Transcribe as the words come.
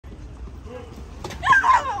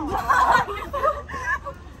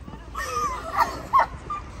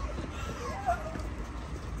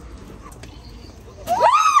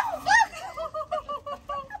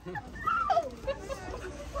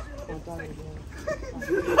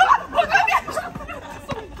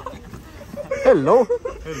Hello!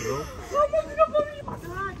 Hello!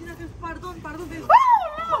 Pardon,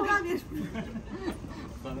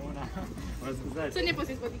 mă scuzați. să ne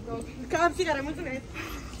poți pe TikTok. Ca fiecare, mulțumesc.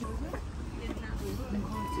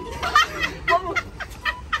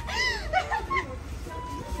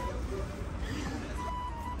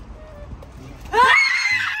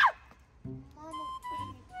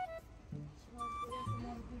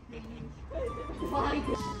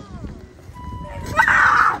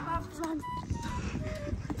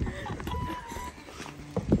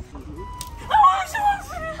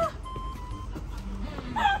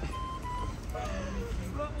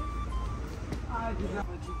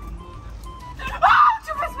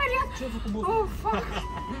 Ce v-ai speriat? Ce-ai făcut, bă? Oh, fuck!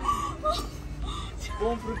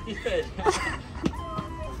 Bun fructiferi!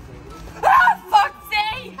 Ah, fuck's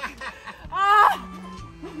sake! Ah!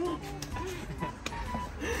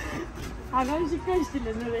 Aveam și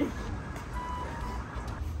căștile în urechi.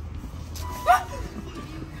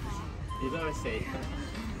 Di dove sei?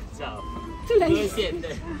 Ciao! Tu l'hai Dove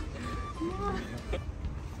siete?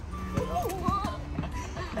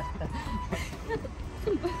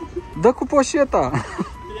 Dă cu poșeta!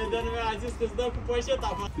 Prietenul meu a zis că-ți dă cu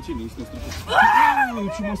poșeta, mă! De ce nu ești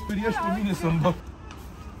stricat? Ce mă speriași pe mine să-mi dau?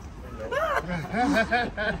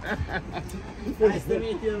 Hai să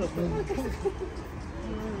mit eu!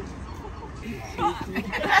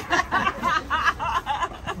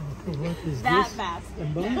 That bastard.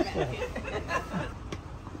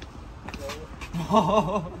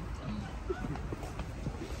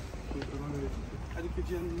 Adică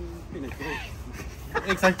gen... Bine,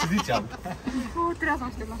 exact ce ziceam. Oh, trebuia să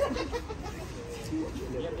aștept la asta.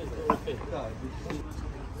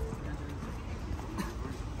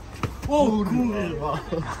 Oh, curva!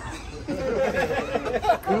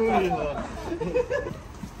 Curva!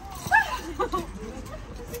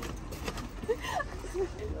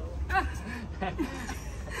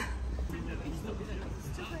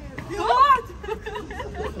 What?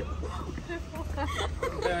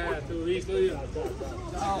 Tu visto io,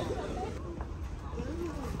 ciao!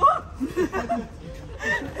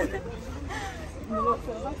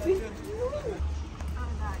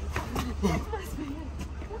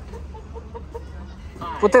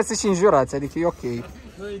 Puteți să și înjurați, adică e ok. Nu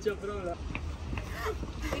e nicio problemă.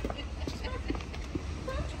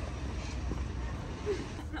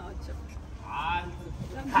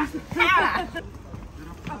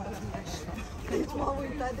 Deci m-am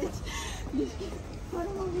uitat, deci... Fără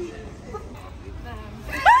m-am uitat.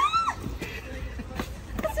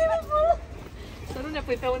 Să nu ne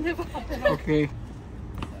pui pe undeva. Ok.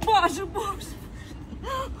 Boże,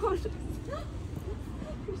 Boże!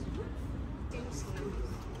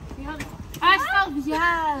 Asta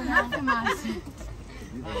vial, não tem mais.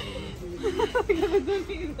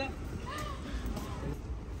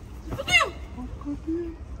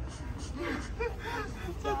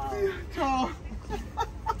 Ciao!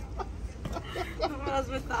 Nu mă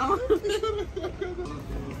aspetam.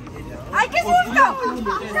 Hai că se uscă!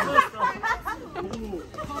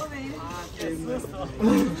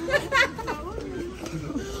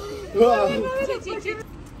 Ce?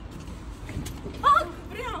 Ah,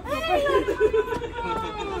 vreau!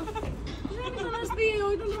 Não sei, eu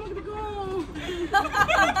não vou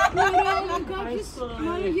não,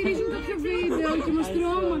 não, giriš mi kakve video, ti imaš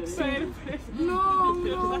tromak se. No,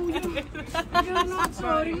 you're not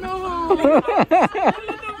sorry, no.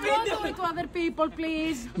 Don't do it to other people,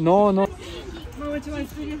 please. No, no. Mamă, ce mai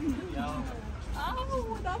speriat.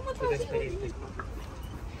 Au, da, mă trage.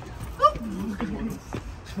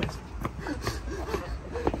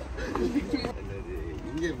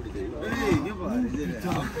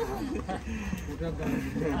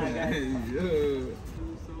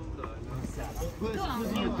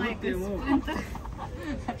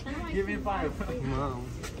 Give me 5.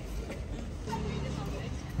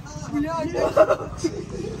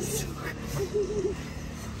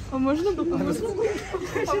 А можно бы?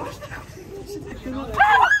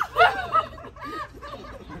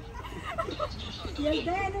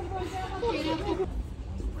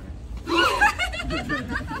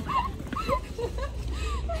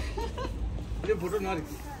 Ce foto n-are?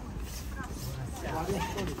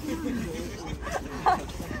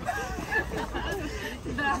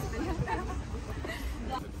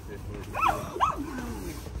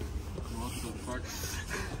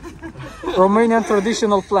 Romanian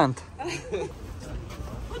traditional plant.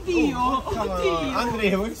 Oddio!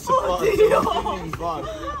 Andrei, uite ce faci? În bar.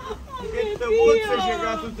 Câtă mult să-și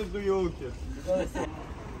lega toate doi ochi.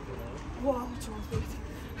 Wow, ce m-am speriat!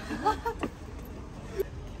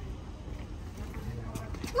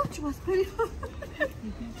 ce m-a speriat.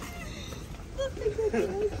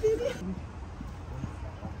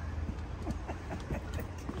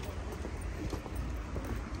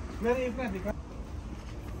 Mereu, frate, ca...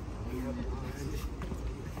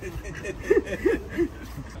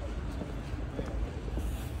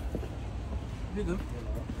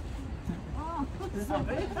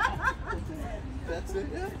 That's it?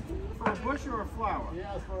 For a bush or a flower?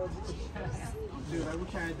 Yeah, for a bush. Dude, I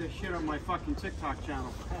wish I had this shit on my fucking TikTok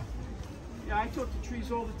channel. Yeah, I talk to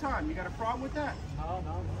trees all the time. You got a problem with that? No.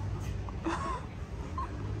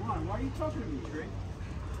 Come on, why are you talking to me, tree?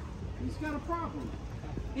 He's got a problem.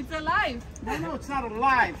 It's alive. No, it's not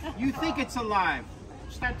alive. You think it's alive.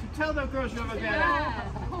 Start to tell the girls you're Forget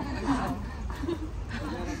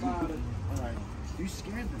about it. All right. You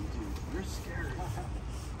scared them, dude. You're scary.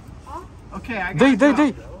 Okay, I got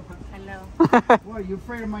Dei. Hello. What, you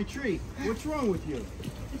afraid of my tree? What's wrong with you?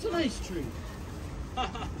 It's a nice tree.